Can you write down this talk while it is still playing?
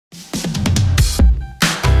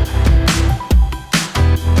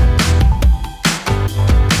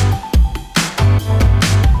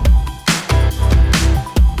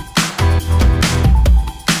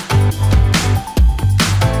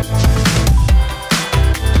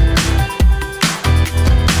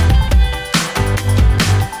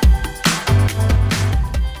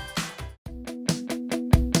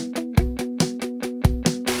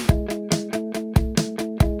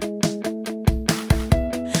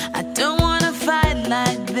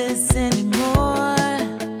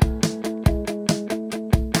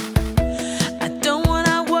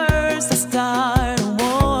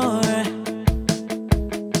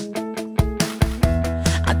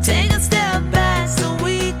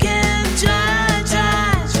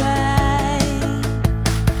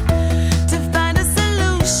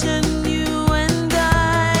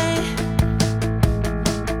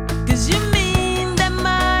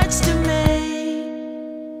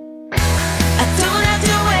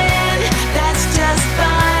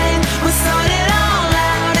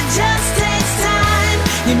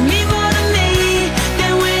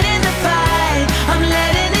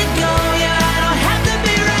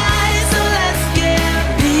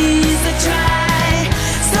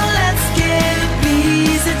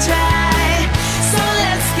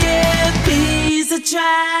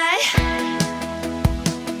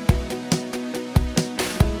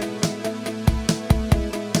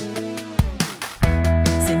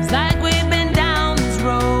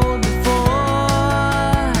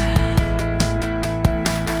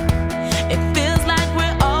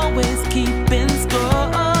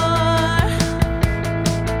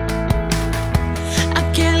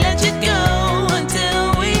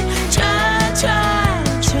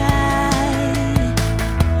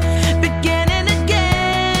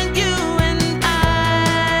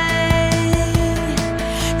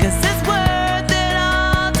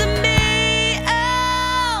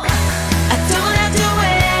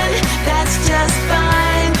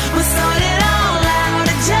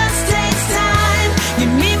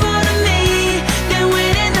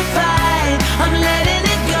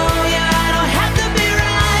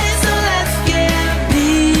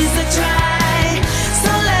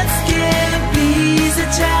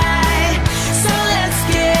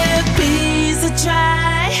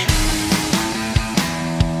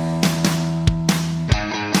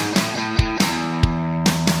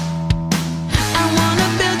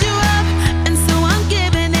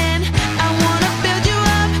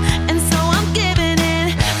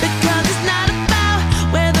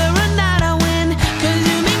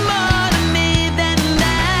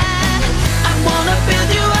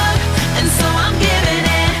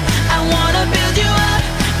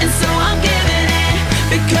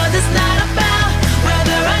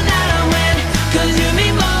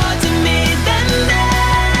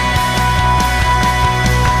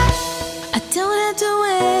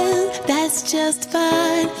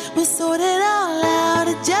Sort it all out,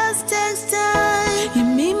 it just takes time. You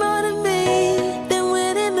mean more to me than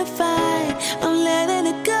winning the fight. I'm letting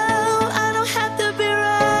it go, I don't have to be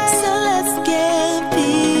right. So let's give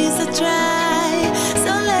peace a try.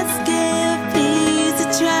 So let's give peace a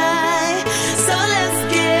try. So let's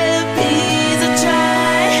give peace a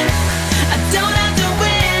try. I don't have to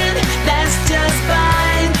win, that's just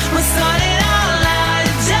fine. We'll sort it all out,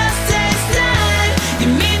 it just takes time. You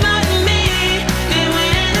mean more to me than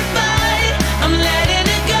winning the fight. I'm letting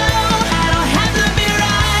it go, I don't have to be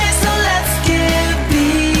right. So let's give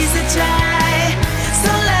peace a try.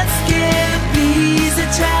 So let's give peace a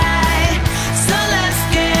try. So let's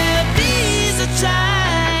give peace a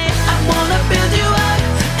try. I wanna build you up,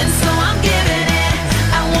 and so I'm giving it.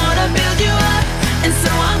 I wanna build you up, and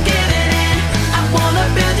so I'm giving it. I wanna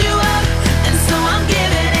build you up, and so I'm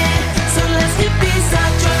giving it. So let's give peace a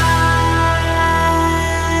try.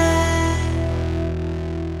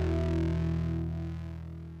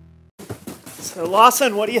 So,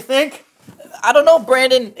 Lawson, what do you think? I don't know,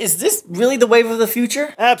 Brandon. Is this really the wave of the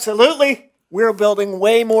future? Absolutely. We're building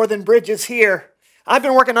way more than bridges here. I've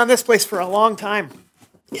been working on this place for a long time.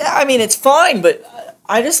 Yeah, I mean, it's fine, but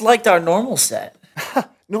I just liked our normal set.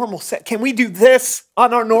 Normal set. Can we do this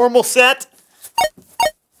on our normal set?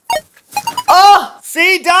 Oh!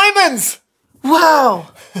 See? Diamonds! Wow!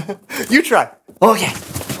 You try. Okay.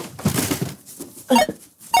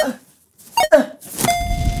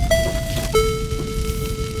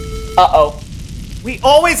 Uh-oh. We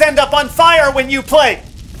always end up on fire when you play.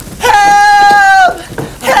 Help!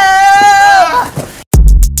 Help!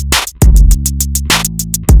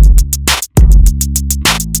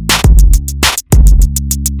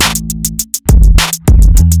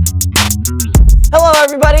 Hello,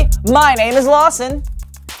 everybody. My name is Lawson,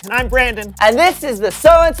 And I'm Brandon. and this is the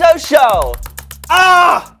So-and-So Show.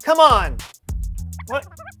 Ah! Come on. What?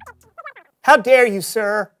 How dare you,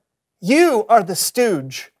 sir? You are the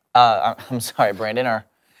stooge. I'm sorry, Brandon. Are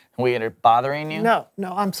we bothering you? No,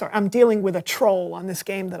 I'm sorry. I'm dealing with a troll on this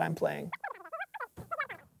game that I'm playing.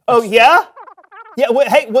 Oh, yeah? Yeah, well,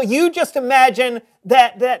 hey, well, you just imagine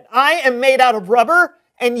that I am made out of rubber,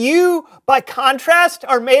 and you, by contrast,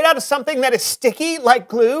 are made out of something that is sticky like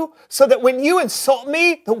glue, so that when you insult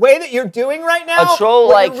me the way that you're doing right now... A troll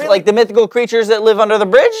like the mythical creatures that live under the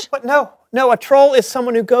bridge? But no, a troll is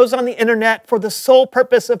someone who goes on the internet for the sole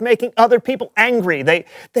purpose of making other people angry. They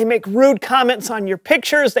make rude comments on your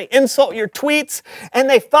pictures, they insult your tweets, and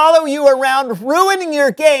they follow you around ruining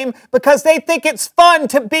your game because they think it's fun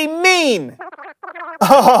to be mean.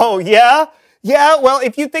 Oh, yeah? Yeah, well,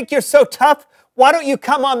 if you think you're so tough, why don't you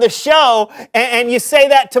come on the show and you say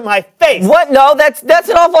that to my face? What? No, that's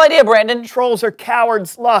an awful idea, Brandon. Trolls are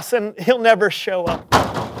cowards, Lawson. He'll never show up.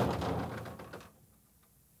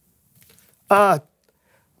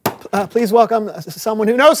 Please welcome someone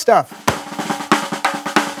who knows stuff.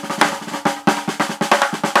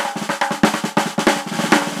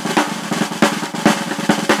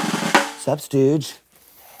 Sup, Stooge?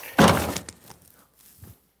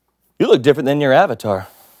 You look different than your avatar.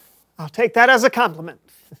 I'll take that as a compliment.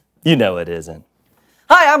 You know it isn't.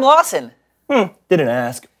 Hi, I'm Lawson. Didn't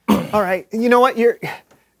ask. All right, you know what?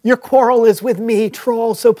 Your quarrel is with me,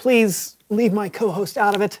 troll, so please leave my co-host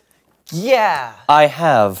out of it. Yeah. I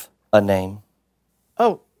have a name.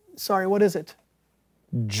 Oh, sorry, what is it?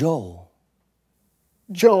 Joel.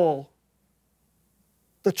 Joel.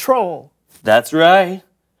 The troll. That's right.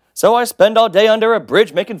 So I spend all day under a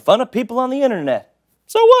bridge making fun of people on the internet.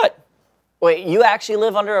 So what? Wait, you actually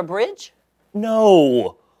live under a bridge?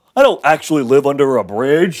 No, I don't actually live under a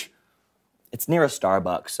bridge. It's near a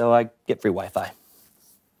Starbucks, so I get free Wi-Fi.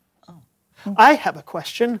 I have a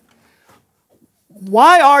question.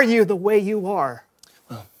 Why are you the way you are?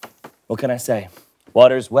 What can I say?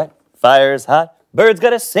 Water's wet, fire's hot, birds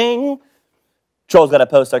gotta sing. Trolls gotta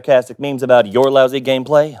post sarcastic memes about your lousy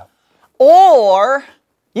gameplay. Or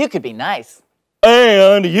you could be nice.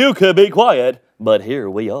 And you could be quiet, but here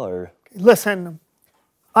we are. Listen,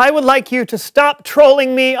 I would like you to stop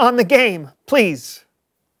trolling me on the game, please.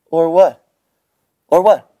 Or what? Or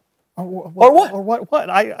what? Or what? Or what?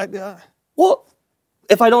 Well,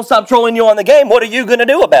 if I don't stop trolling you on the game, what are you gonna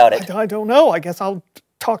do about it? I don't know. I guess I'll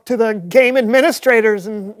talk to the game administrators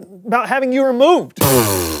about having you removed.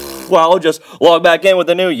 Well, I'll just log back in with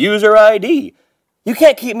a new user ID. You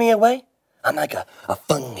can't keep me away. I'm like a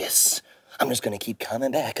fungus. I'm just gonna keep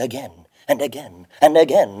coming back again and again and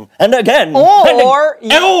again and again. Or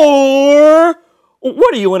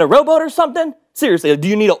what are you, in a rowboat or something? Seriously, do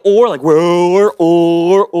you need an oar? Like, row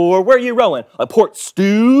or where are you rowing? A Port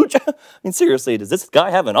Stooge? I mean, seriously, does this guy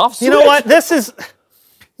have an off switch? You know what?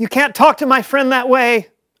 You can't talk to my friend that way.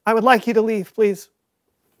 I would like you to leave, please.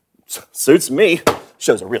 Suits me.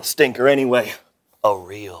 Show's a real stinker anyway. A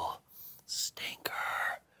real stinker.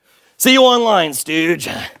 See you online, Stooge.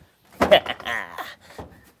 The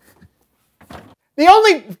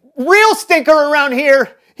only real stinker around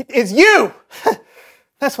here is you.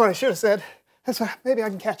 That's what I should have said. That's what, maybe I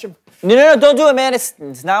can catch him. No, don't do it, man.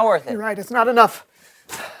 It's not worth it. You're right, it's not enough.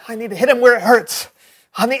 I need to hit him where it hurts.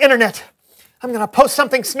 On the internet. I'm gonna post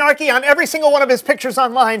something snarky on every single one of his pictures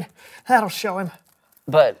online. That'll show him.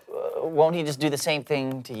 But won't he just do the same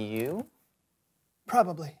thing to you?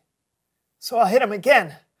 Probably. So I'll hit him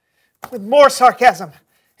again with more sarcasm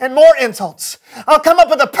and more insults. I'll come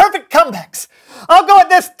up with the perfect comebacks. I'll go at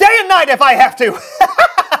this day and night if I have to.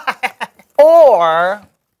 Or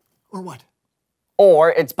what?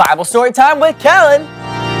 Or it's Bible story time with Kellen.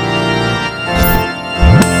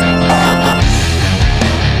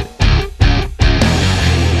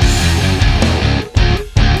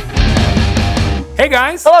 Hey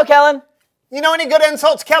guys. Hello, Kellen. You know any good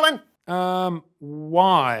insults, Kellen?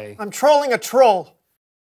 Why? I'm trolling a troll.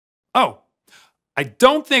 Oh, I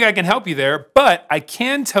don't think I can help you there, but I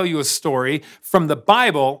can tell you a story from the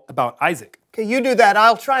Bible about Isaac. Okay, you do that.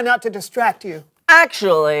 I'll try not to distract you.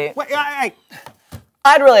 Actually, Wait,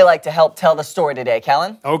 I'd really like to help tell the story today,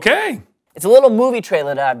 Kellen. Okay. It's a little movie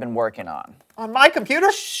trailer that I've been working on. on my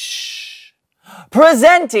computer? Shh.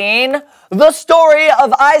 Presenting the story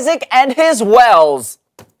of Isaac and his wells.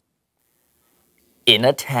 In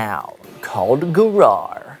a town called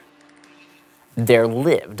Gerar, there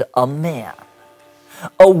lived a man,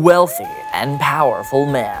 a wealthy and powerful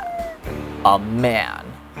man, a man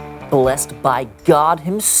blessed by God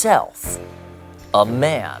himself, a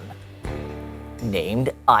man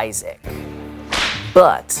named Isaac.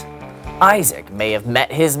 But Isaac may have met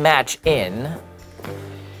his match in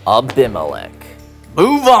Abimelech.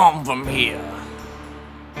 Move on from here.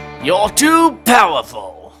 You're too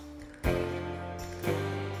powerful.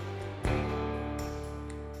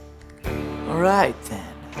 All right,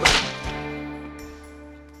 then.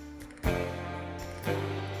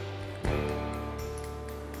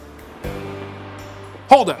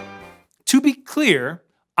 Hold up. To be clear,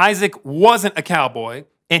 Isaac wasn't a cowboy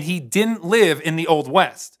and he didn't live in the Old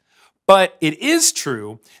West. But it is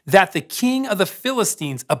true that the king of the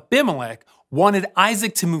Philistines, Abimelech, wanted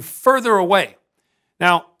Isaac to move further away.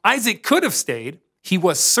 Now, Isaac could have stayed. He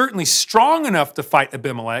was certainly strong enough to fight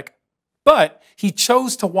Abimelech, but he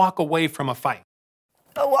chose to walk away from a fight.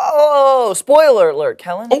 Whoa, spoiler alert,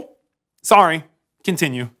 Kellen. Oh, sorry.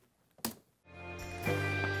 Continue.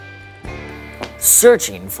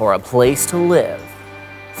 Searching for a place to live,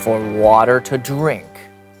 for water to drink,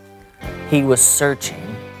 he was searching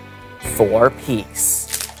for peace.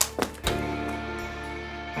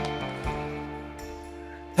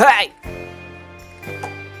 Hey!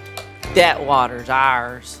 That water's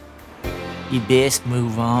ours. You best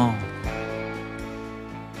move on.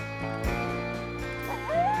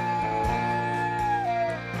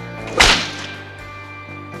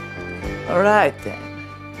 All right, then.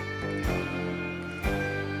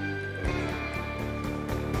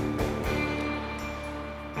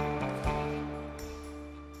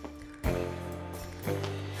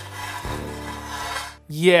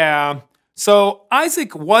 Yeah, so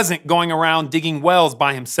Isaac wasn't going around digging wells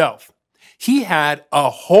by himself. He had a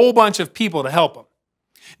whole bunch of people to help him.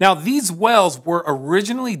 Now, these wells were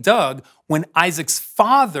originally dug when Isaac's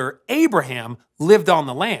father, Abraham, lived on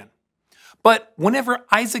the land. But whenever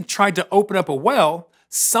Isaac tried to open up a well,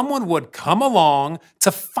 someone would come along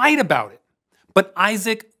to fight about it. But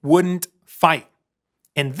Isaac wouldn't fight.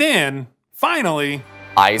 And then, finally,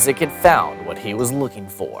 Isaac had found what he was looking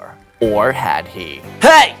for. Or had he?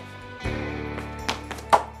 Hey!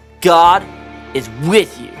 God is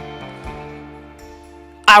with you.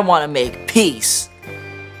 I want to make peace.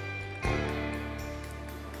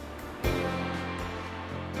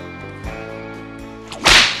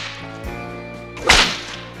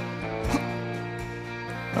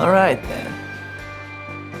 All right, then.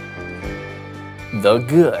 The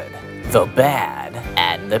good, the bad,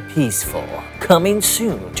 and the peaceful. Coming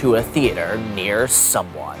soon to a theater near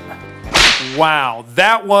someone. wow,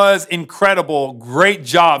 that was incredible. Great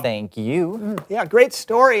job. Thank you. Yeah, great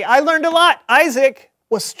story. I learned a lot. Isaac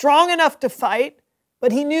was strong enough to fight,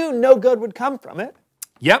 but he knew no good would come from it.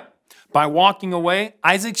 Yep. By walking away,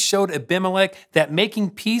 Isaac showed Abimelech that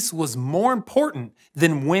making peace was more important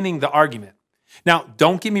than winning the argument. Now,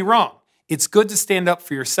 don't get me wrong. It's good to stand up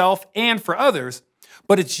for yourself and for others,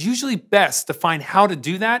 but it's usually best to find how to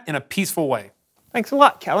do that in a peaceful way. Thanks a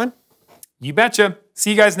lot, Kellen. You betcha. See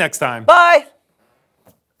you guys next time. Bye.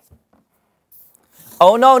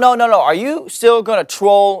 Oh, no. Are you still gonna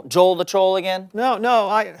troll Joel the Troll again? No,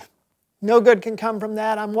 no good can come from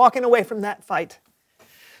that. I'm walking away from that fight.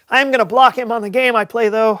 I am going to block him on the game I play,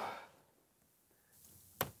 though.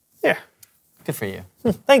 Here. Good for you.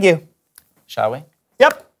 Thank you. Shall we?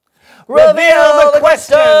 Yep. Reveal the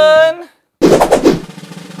question!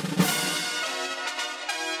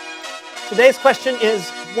 Today's question is,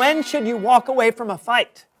 when should you walk away from a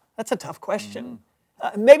fight? That's a tough question.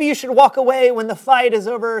 Maybe you should walk away when the fight is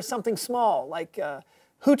over something small, like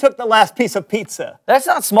who took the last piece of pizza? That's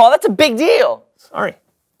not small, that's a big deal. Sorry.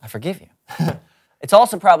 I forgive you. It's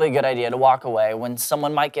also probably a good idea to walk away when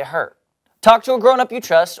someone might get hurt. Talk to a grown-up you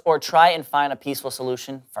trust or try and find a peaceful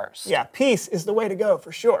solution first. Yeah, peace is the way to go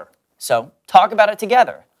for sure. So, talk about it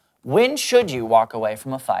together. When should you walk away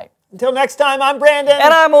from a fight? Until next time, I'm Brandon.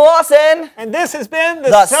 And I'm Lawson. And this has been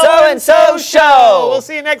The So-and-So Show. We'll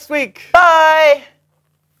see you next week. Bye.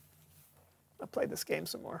 I'll play this game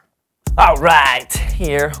some more. All right,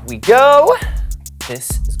 here we go.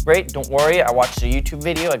 This is great. Don't worry, I watched a YouTube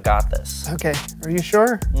video. I got this. Okay, are you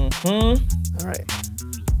sure? Mm-hmm. All right.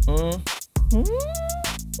 Mm-hmm.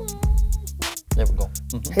 There we go.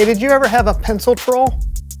 Mm-hmm. Hey, did you ever have a pencil troll?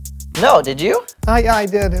 No, did you? Yeah, I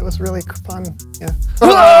did. It was really fun. Yeah.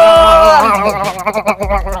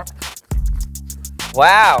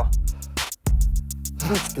 Wow.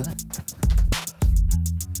 That's good.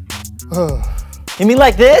 You mean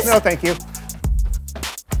like this? No, thank you.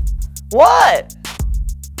 What?